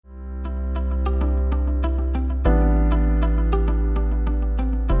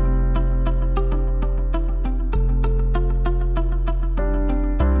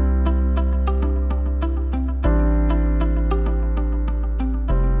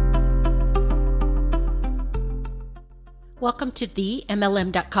Welcome to the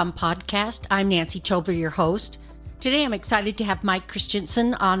MLM.com podcast. I'm Nancy Tobler, your host. Today I'm excited to have Mike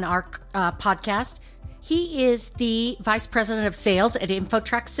Christensen on our podcast. He is the Vice President of Sales at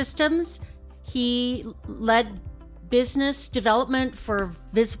InfoTrax Systems. He led business development for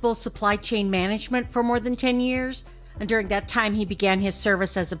visible supply chain management for more than 10 years. And during that time, he began his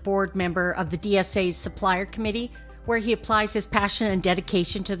service as a board member of the DSA Supplier Committee, where he applies his passion and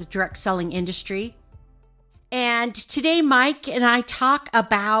dedication to the direct selling industry. And today, Mike and I talk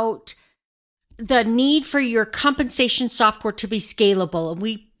about the need for your compensation software to be scalable. And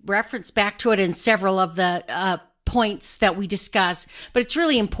we reference back to it in several of the points that we discuss, but it's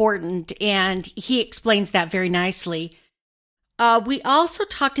really important. And he explains that very nicely. We also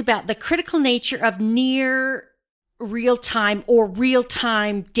talked about the critical nature of near real-time or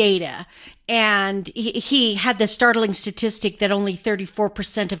real-time data. And he had the startling statistic that only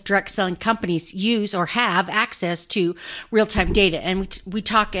 34% of direct selling companies use or have access to real-time data. And we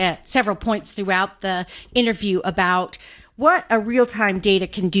talk at several points throughout the interview about what a real-time data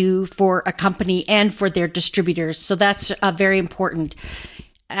can do for a company and for their distributors. So that's very important.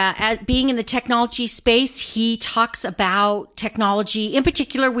 Being in the technology space, he talks about technology. In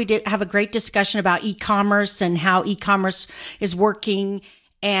particular, we did have a great discussion about e-commerce and how e-commerce is working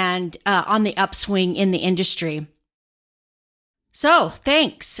and on the upswing in the industry. So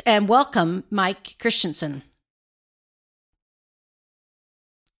thanks and welcome, Mike Christensen.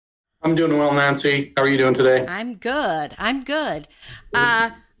 I'm doing well, Nancy. How are you doing today? I'm good. I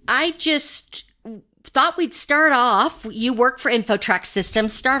just thought we'd start off, you work for InfoTrax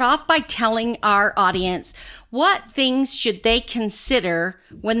Systems, start off by telling our audience what things should they consider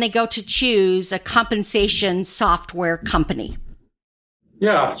when they go to choose a compensation software company.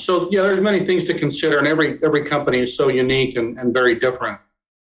 Yeah, so there's many things to consider, and every company is so unique and very different.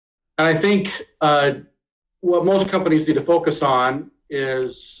 And I think what most companies need to focus on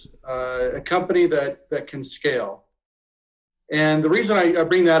is a company that can scale. And the reason I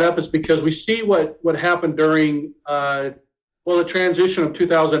bring that up is because we see what happened during the transition of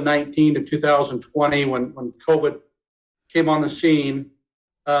 2019 to 2020 when COVID came on the scene.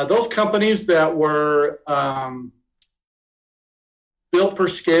 Those companies that were built for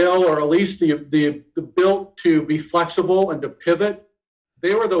scale, or at least the built to be flexible and to pivot,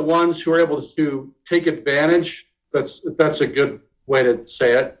 they were the ones who were able to take advantage. That's a good way to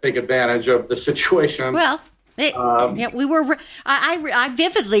say it. Take advantage of the situation. Well. We were. I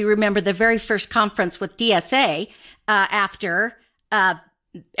vividly remember the very first conference with DSA after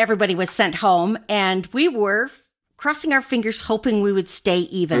everybody was sent home, and we were crossing our fingers, hoping we would stay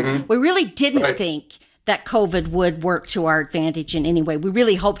even. Mm-hmm. We really didn't think that COVID would work to our advantage in any way. We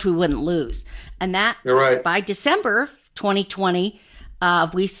really hoped we wouldn't lose, and that by December 2020,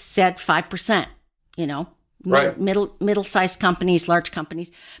 we said 5%. Middle-sized companies, large companies.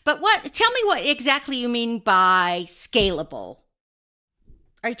 But tell me what exactly you mean by scalable.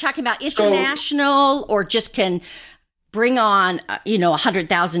 Are you talking about international or just can bring on,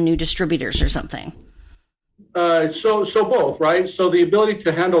 100,000 new distributors or something? So both, right? So the ability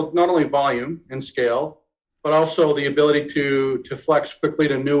to handle not only volume and scale, but also the ability to flex quickly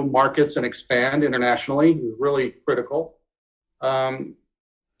to new markets and expand internationally is really critical.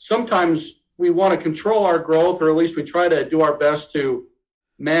 Sometimes we want to control our growth, or at least we try to do our best to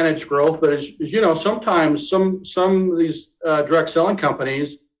manage growth. But as you know, sometimes some of these direct selling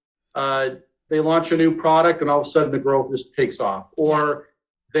companies, they launch a new product and all of a sudden the growth just takes off. Or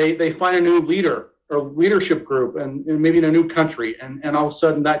they find a new leader or leadership group and maybe in a new country, and all of a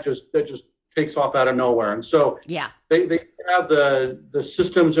sudden that just takes off out of nowhere. And so they have the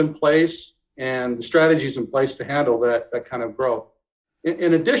systems in place and the strategies in place to handle that kind of growth.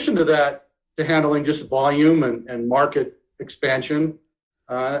 In addition to that, to handling just volume and market expansion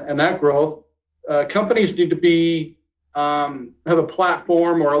and that growth, companies need to be have a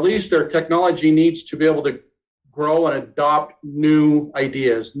platform, or at least their technology needs to be able to grow and adopt new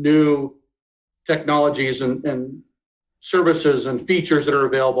ideas, new technologies and services and features that are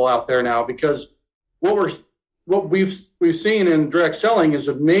available out there now. Because what we've seen in direct selling is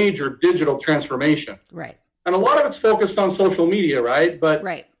a major digital transformation, right? And a lot of it's focused on social media, right? But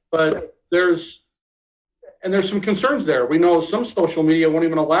there's some concerns there. We know some social media won't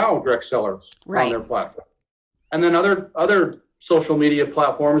even allow direct sellers on their platform. And then other social media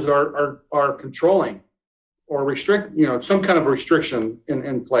platforms are controlling or restrict, some kind of restriction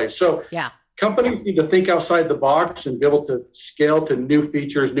in place. So companies need to think outside the box and be able to scale to new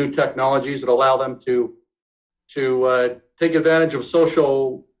features, new technologies that allow them to take advantage of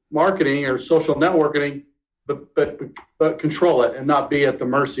social marketing or social networking, but control it and not be at the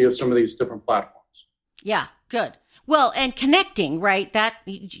mercy of some of these different platforms. Yeah, good. Well, and connecting, right? That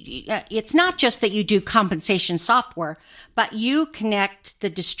it's not just that you do compensation software, but you connect the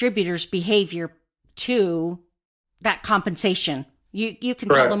distributor's behavior to that compensation. You can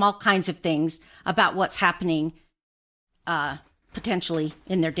tell them all kinds of things about what's happening potentially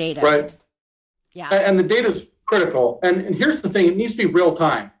in their data. Right. Yeah. And the data is critical. And here's the thing, it needs to be real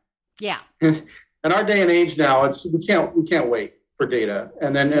time. Yeah. In our day and age now, we can't wait for data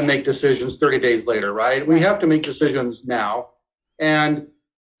and then make decisions 30 days later, right? We have to make decisions now. And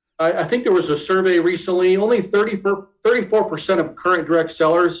I think there was a survey recently, only 34% of current direct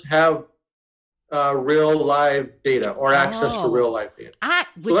sellers have real live data or access to real live data.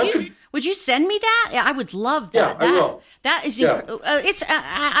 Would you send me that? Yeah, I would love that. Yeah, I will. That is,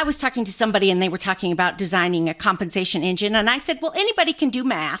 I was talking to somebody and they were talking about designing a compensation engine. And I said, well, anybody can do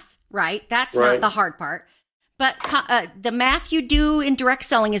math, right? That's not the hard part. But the math you do in direct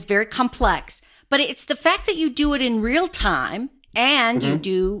selling is very complex. But it's the fact that you do it in real time and you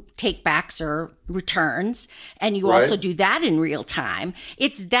do take backs or returns, and you also do that in real time.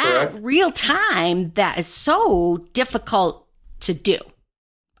 It's that real time that is so difficult to do.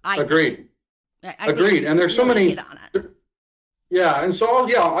 Agreed. Agreed. And there's so many. Yeah. And so,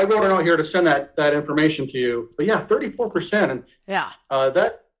 I wrote it out here to send that information to you. But 34%.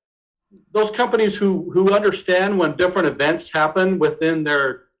 And those companies who understand when different events happen within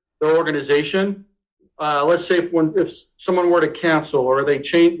their organization, let's say if someone were to cancel or they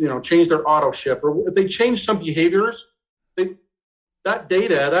change their auto ship, or if they change some behaviors, that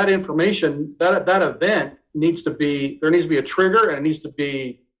data, that information, that event needs to be a trigger, and it needs to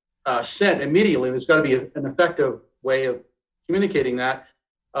be sent immediately. There's got to be an effective way of communicating that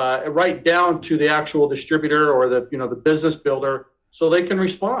right down to the actual distributor or the business builder, so they can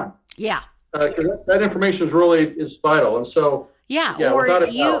respond. Yeah, that information is vital, and so or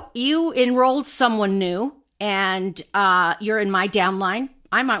you enrolled someone new and you're in my downline.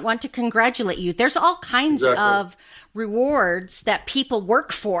 I might want to congratulate you. There's all kinds of rewards that people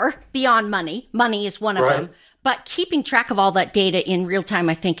work for beyond money. Money is one of them. But keeping track of all that data in real time,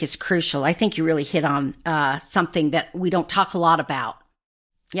 I think, is crucial. I think you really hit on something that we don't talk a lot about.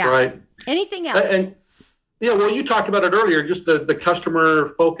 Yeah. Right. Anything else? You talked about it earlier, just the customer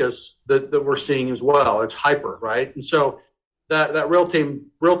focus that we're seeing as well. It's hyper, right? And so that real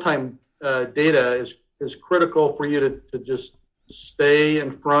time data is critical for you to just stay in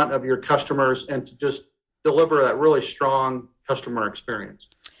front of your customers and to just deliver that really strong customer experience.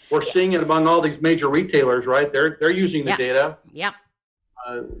 We're seeing it among all these major retailers, right? They're using the data. Yep.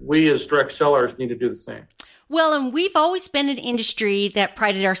 We as direct sellers need to do the same. Well, and we've always been an industry that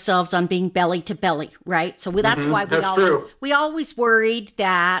prided ourselves on being belly to belly, right? So that's why we always worried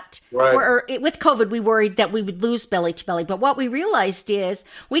that, with COVID, we worried that we would lose belly to belly. But what we realized is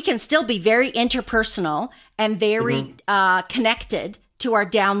we can still be very interpersonal and very connected to our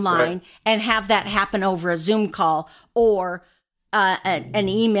downline and have that happen over a Zoom call or an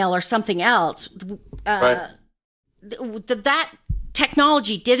email or something else. That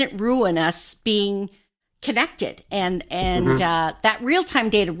technology didn't ruin us being connected, and that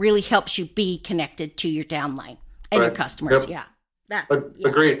real-time data really helps you be connected to your downline and your customers.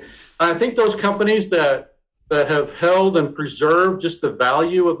 Agreed. I think those companies that have held and preserved just the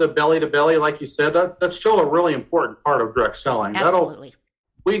value of the belly to belly, like you said, that's still a really important part of direct selling. Absolutely.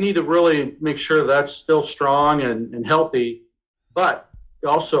 We need to really make sure that's still strong and healthy, but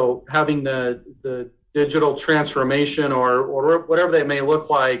also having the digital transformation or whatever they may look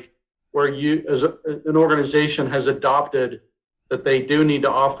like, where you as an organization has adopted that they do need to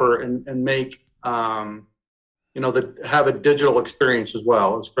offer and make have a digital experience as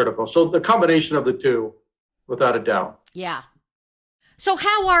well is critical. So the combination of the two, without a doubt. Yeah. So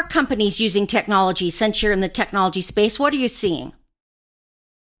how are companies using technology? Since you're in the technology space, what are you seeing?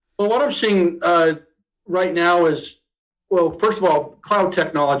 Well, what I'm seeing right now is, first of all, cloud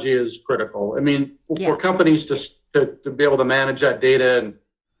technology is critical. I mean, for companies to be able to manage that data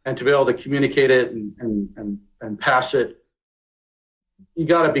and to be able to communicate it and pass it, you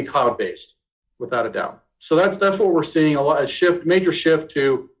got to be cloud-based, without a doubt. So that's what we're seeing, major shift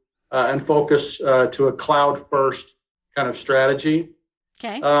to and focus to a cloud-first kind of strategy.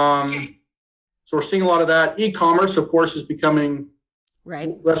 Okay. So we're seeing a lot of that. E-commerce, of course, is becoming,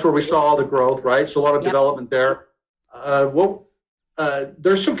 that's where we saw all the growth, right? So a lot of development there.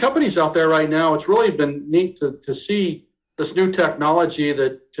 There's some companies out there right now. It's really been neat to see this new technology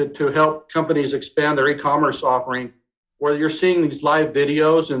that to help companies expand their e-commerce offering, where you're seeing these live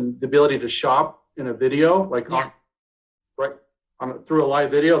videos and the ability to shop in a video, through a live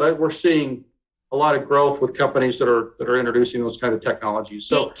video. That we're seeing a lot of growth with companies that are introducing those kind of technologies.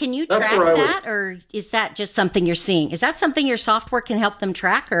 So can you track that, or is that just something you're seeing? Is that something your software can help them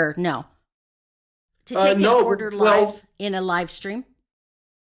track, or no? To take an order live in a live stream?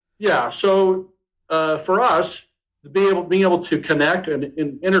 Yeah. So for us, being able to connect and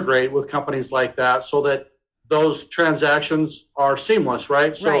integrate with companies like that, so that those transactions are seamless,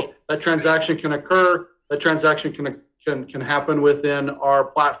 right? So that transaction can occur. That transaction can happen within our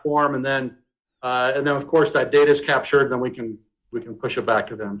platform, and then of course that data is captured, and then we can push it back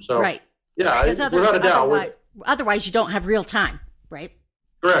to them. So yeah, without a doubt. Otherwise, you don't have real time, right?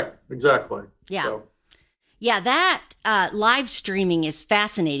 Correct. Exactly. Yeah. So. Yeah, that live streaming is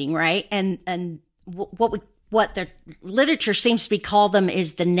fascinating, right? And what the literature seems to be called them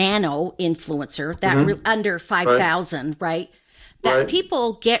is the nano influencer, that under 5,000, right? That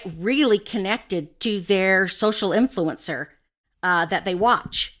people get really connected to their social influencer that they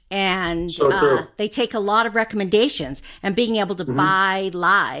watch. And they take a lot of recommendations, and being able to buy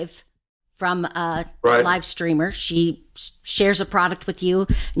live from a live streamer. She shares a product with you,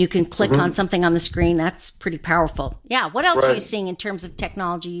 and you can click on something on the screen. That's pretty powerful. Yeah. What else are you seeing in terms of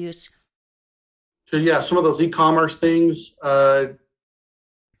technology use? So yeah, some of those e-commerce things. Are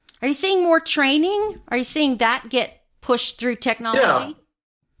you seeing more training? Are you seeing that get pushed through technology?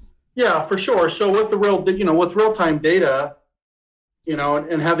 Yeah, for sure. So with with real-time data,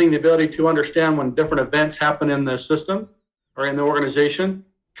 and having the ability to understand when different events happen in the system or in the organization,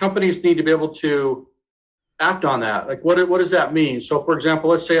 companies need to be able to act on that. Like, what does that mean? So, for example,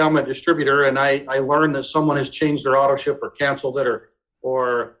 let's say I'm a distributor and I learn that someone has changed their auto ship or canceled it,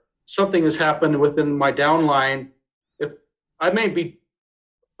 or something has happened within my downline. If I may be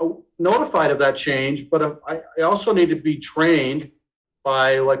notified of that change, but I also need to be trained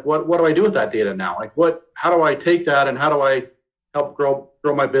by, like, what do I do with that data now? Like, how do I take that, and how do I help grow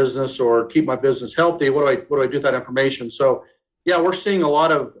my business or keep my business healthy? What do I do with that information? So yeah, we're seeing a lot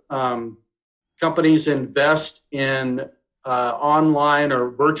of companies invest in online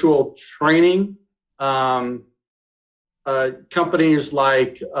or virtual training. Companies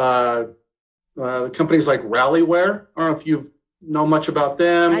like Rallyware. I don't know if you know much about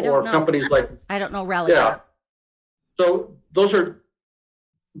them, or companies like. I don't know Rallyware. Yeah. So those are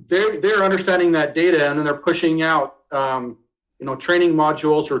they're understanding that data, and then they're pushing out training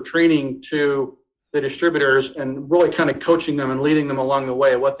modules or training to the distributors, and really kind of coaching them and leading them along the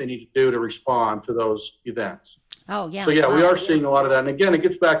way of what they need to do to respond to those events. Oh, yeah. So, yeah, we are seeing a lot of that. And again, it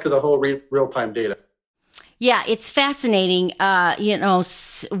gets back to the whole real-time data. Yeah, it's fascinating,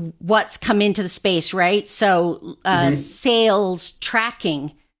 what's come into the space, right? So sales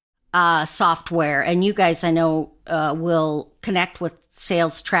tracking software, and you guys, I know, will connect with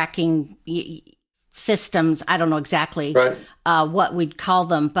sales tracking systems. I don't know exactly what we'd call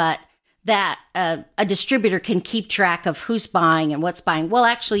them, but that a distributor can keep track of who's buying and what's buying. Well,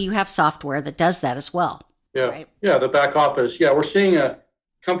 actually, you have software that does that as well. Yeah, right? Yeah, the back office. Yeah, we're seeing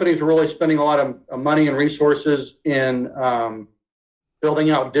companies are really spending a lot of money and resources in building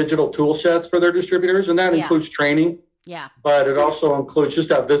out digital tool sets for their distributors, and that includes training. Yeah. But it also includes just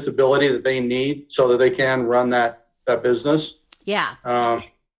that visibility that they need so that they can run that business. Yeah.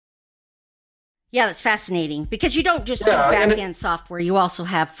 Yeah, that's fascinating, because you don't just have back-end software. You also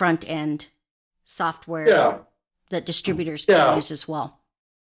have front-end software that distributors can use as well.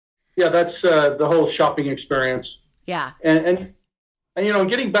 Yeah, that's the whole shopping experience. Yeah. And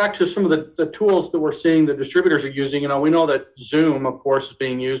getting back to some of the tools that we're seeing the distributors are using, we know that Zoom, of course, is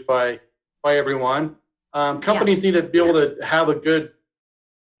being used by everyone. Companies need to be able to have a good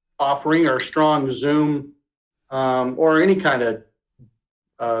offering or a strong Zoom or any kind of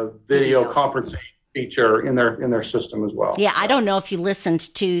video conferencing feature in their system as well. Yeah, I don't know if you listened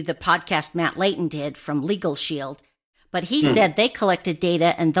to the podcast Matt Layton did from Legal Shield, but he said they collected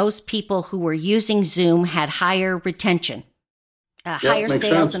data, and those people who were using Zoom had higher retention, higher sales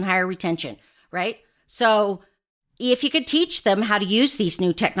sense. And higher retention, right? So if you could teach them how to use these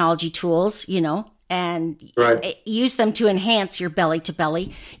new technology tools, and use them to enhance your belly to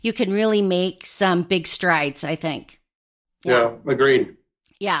belly, you can really make some big strides, I think. Yeah, agreed.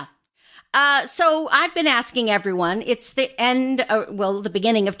 Yeah. So I've been asking everyone, it's the the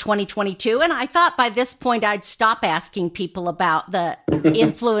beginning of 2022. And I thought by this point I'd stop asking people about the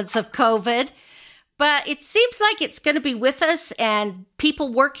influence of COVID, but it seems like it's going to be with us, and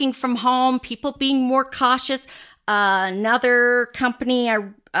people working from home, people being more cautious. Another company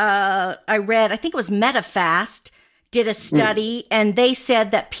I read, I think it was MetaFast, did a study, and they said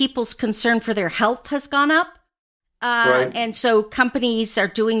that people's concern for their health has gone up. And so companies are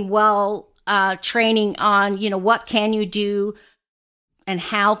doing well, training on, what can you do and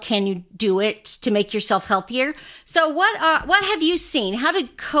how can you do it to make yourself healthier. So what have you seen? How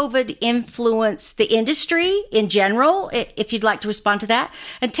did COVID influence the industry in general, if you'd like to respond to that,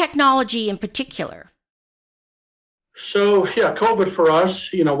 and technology in particular? So, yeah, COVID for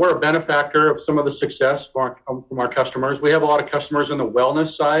us, we're a benefactor of some of the success from our customers. We have a lot of customers in the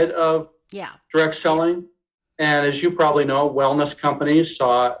wellness side of direct selling. And as you probably know, wellness companies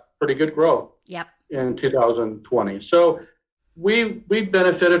saw pretty good growth in 2020. So we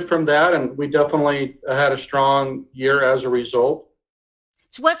benefited from that, and we definitely had a strong year as a result.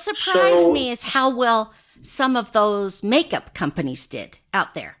 So what surprised me is how well some of those makeup companies did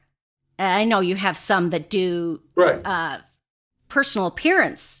out there. I know you have some that do personal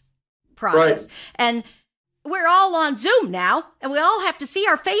appearance products, and we're all on Zoom now, and we all have to see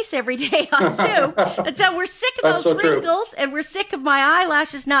our face every day on Zoom. And so we're sick of those wrinkles, and we're sick of my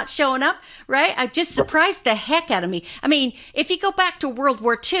eyelashes not showing up, right? I just surprised the heck out of me. I mean, if you go back to World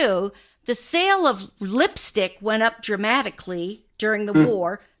War II, the sale of lipstick went up dramatically during the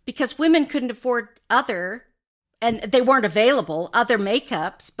war because women couldn't afford and they weren't available, other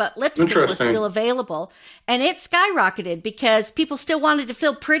makeups, but lipstick was still available. And it skyrocketed because people still wanted to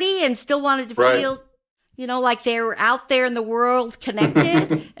feel pretty and still wanted to feel, like they were out there in the world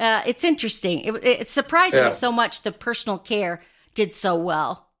connected. It's interesting. It surprised me so much the personal care did so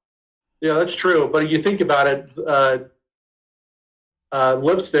well. Yeah, that's true. But if you think about it,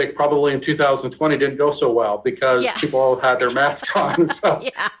 lipstick probably in 2020 didn't go so well because people all had their masks on. So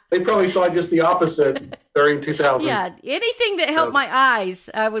they probably saw just the opposite during 2000. Yeah, anything that helped my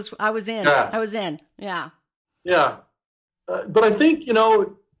eyes, I was in. Yeah. I was in. Yeah. Yeah. But I think,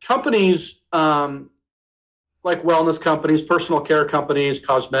 companies like wellness companies, personal care companies,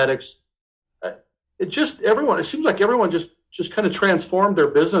 cosmetics, it seems like everyone just kind of transformed their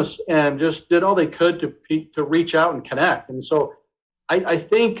business and just did all they could to reach out and connect. And so I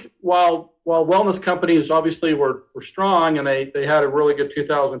think while wellness companies obviously were strong and they had a really good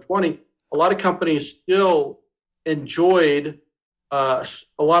 2020, a lot of companies still enjoyed a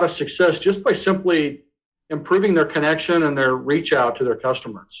lot of success just by simply improving their connection and their reach out to their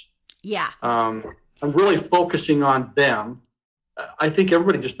customers. Yeah. And really focusing on them. I think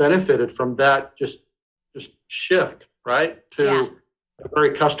everybody just benefited from that just shift, right? To a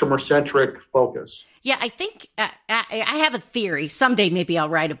very customer-centric focus. Yeah, I think I have a theory. Someday maybe I'll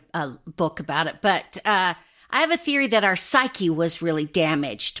write a book about it. But I have a theory that our psyche was really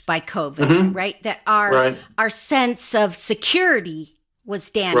damaged by COVID, right? That our sense of security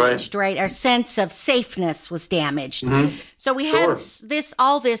was damaged, right? Our sense of safeness was damaged. So we had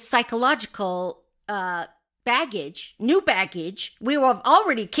all this psychological baggage, new baggage. We were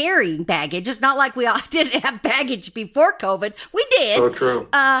already carrying baggage. It's not like we all didn't have baggage before COVID. We did. So true.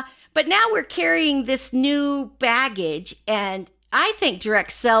 But now we're carrying this new baggage, and I think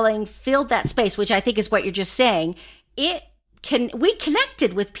direct selling filled that space, which I think is what you're just saying. We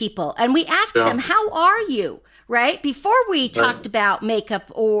connected with people, and we asked them, "How are you?" Right? Before we talked about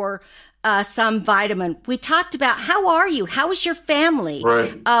makeup or some vitamin, we talked about, how are you? How is your family?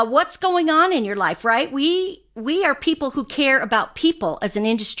 Right. What's going on in your life, right? We are people who care about people as an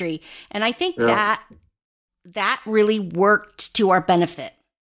industry. And I think that really worked to our benefit.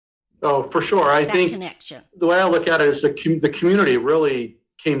 Oh, for sure. I think connection. The way I look at it is the community really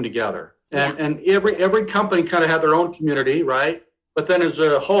came together. And every company kind of had their own community, right? But then as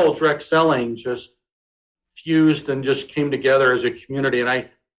a whole, direct selling just fused and just came together as a community. And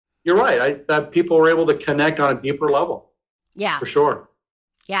you're right. That people were able to connect on a deeper level. Yeah. For sure.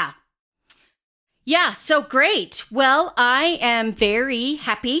 Yeah. Yeah. So great. Well, I am very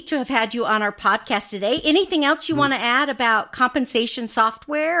happy to have had you on our podcast today. Anything else you want to add about compensation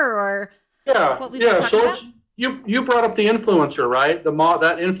software or what we've been talking about? You brought up the influencer, right? That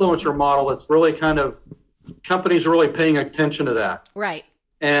influencer model. It's really kind of, companies are really paying attention to that. Right.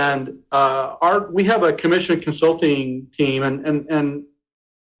 And we have a commission consulting team, and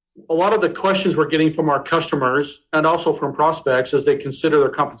a lot of the questions we're getting from our customers and also from prospects as they consider their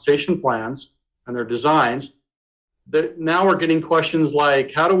compensation plans and their designs, that now we're getting questions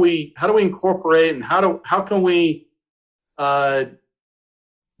like, how do we incorporate and how can we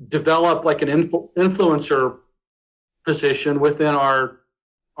develop like an influencer position within our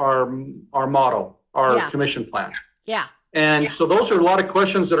model, our commission plan. Yeah. And so those are a lot of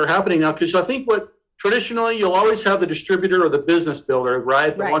questions that are happening now, because I think traditionally you'll always have the distributor or the business builder,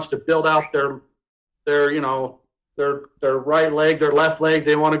 right? That wants to build out their right leg, their left leg.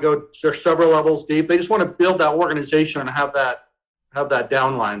 They want to go, they're several levels deep. They just want to build that organization and have that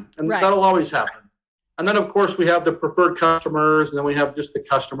downline. And that'll always happen. And then of course we have the preferred customers, and then we have just the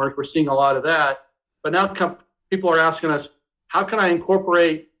customers. We're seeing a lot of that. But now people are asking us, how can I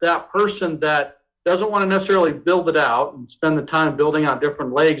incorporate that person that doesn't want to necessarily build it out and spend the time building out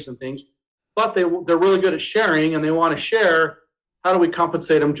different legs and things, but they're really good at sharing and they want to share. How do we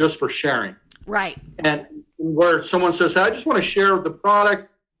compensate them just for sharing? Right. And where someone says, hey, I just want to share the product.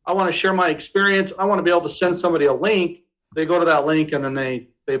 I want to share my experience. I want to be able to send somebody a link. They go to that link and then they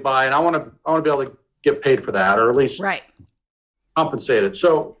buy. And I want to be able to get paid for that, or at least compensated.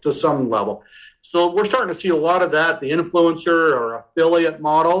 So to some level. So we're starting to see a lot of that, the influencer or affiliate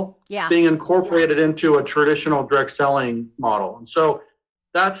model being incorporated into a traditional direct selling model. And so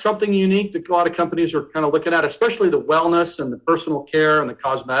that's something unique that a lot of companies are kind of looking at, especially the wellness and the personal care and the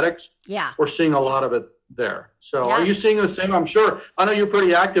cosmetics. Yeah. We're seeing a lot of it there. So are you seeing the same? I'm sure. I know you're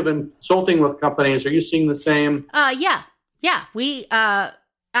pretty active in consulting with companies. Are you seeing the same? Yeah. We, and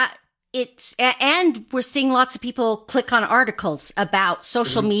we're seeing lots of people click on articles about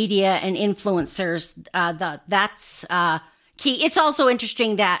social media and influencers. That's key. It's also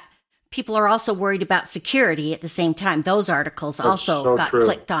interesting that people are also worried about security at the same time. Those articles also got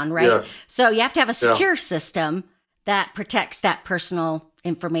clicked on, right? Yes. So you have to have a secure system that protects that personal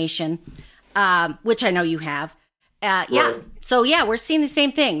information, which I know you have. Right. So we're seeing the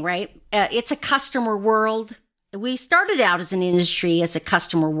same thing, right? It's a customer world. We started out as an industry, as a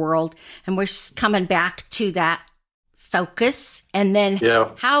customer world, and we're coming back to that focus. And then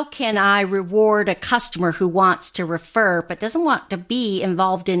how can I reward a customer who wants to refer but doesn't want to be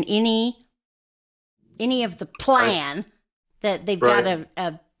involved in any of the plan, that they've got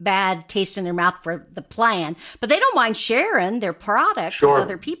a bad taste in their mouth for the plan, but they don't mind sharing their product with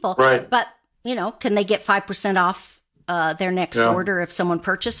other people. Right. But, can they get 5% off their next order if someone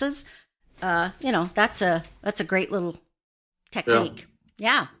purchases? That's a great little technique.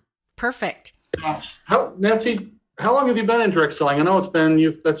 Yeah. Perfect. Nancy, how long have you been in direct selling? I know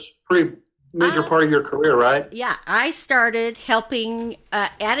that's pretty major part of your career, right? Yeah. I started helping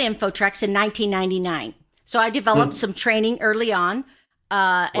at InfoTrax in 1999. So I developed some training early on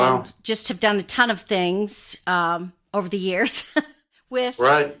and just have done a ton of things over the years with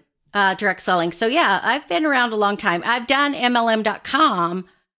direct selling. So I've been around a long time. I've done MLM.com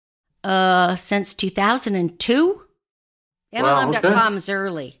since 2002. MLM.com is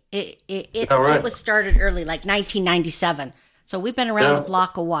early. It was started early, like 1997. So we've been around the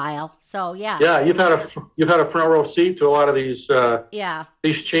block a while. So you've had a front row seat to a lot of these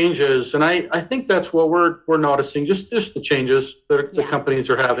these changes, and I think that's what we're noticing, just the changes that the companies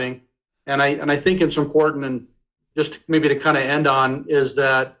are having, and I think it's important, and just maybe to kind of end on is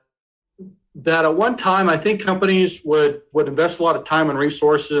that at one time I think companies would invest a lot of time and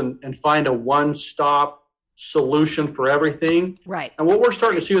resources and find a one-stop solution for everything. Right. And what we're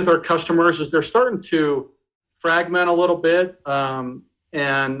starting to see with our customers is they're starting to fragment a little bit,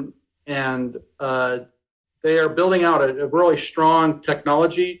 and they are building out a really strong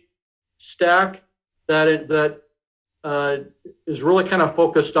technology stack that is really kind of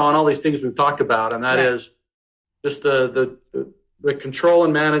focused on all these things we've talked about, and that is just the control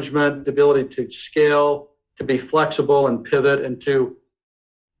and management, the ability to scale, to be flexible and pivot, and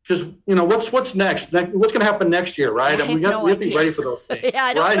because what's next? What's going to happen next year, right? And we have to be ready for those things.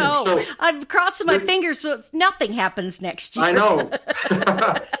 I don't know. So, I'm crossing my fingers so nothing happens next year. I know,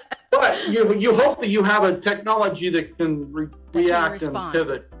 but you hope that you have a technology that can react and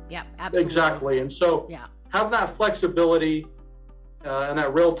pivot. Yeah, absolutely. Exactly, and so have that flexibility and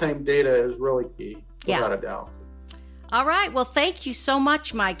that real-time data is really key, without a doubt. All right. Well, thank you so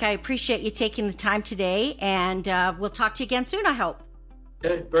much, Mike. I appreciate you taking the time today, and we'll talk to you again soon, I hope.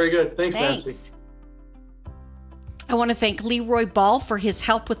 Okay, very good. Thanks, Nancy. I want to thank Leroy Ball for his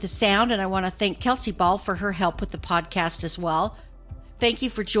help with the sound, and I want to thank Kelsey Ball for her help with the podcast as well. Thank you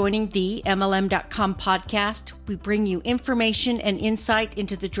for joining the MLM.com podcast. We bring you information and insight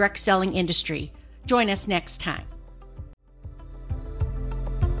into the direct selling industry. Join us next time.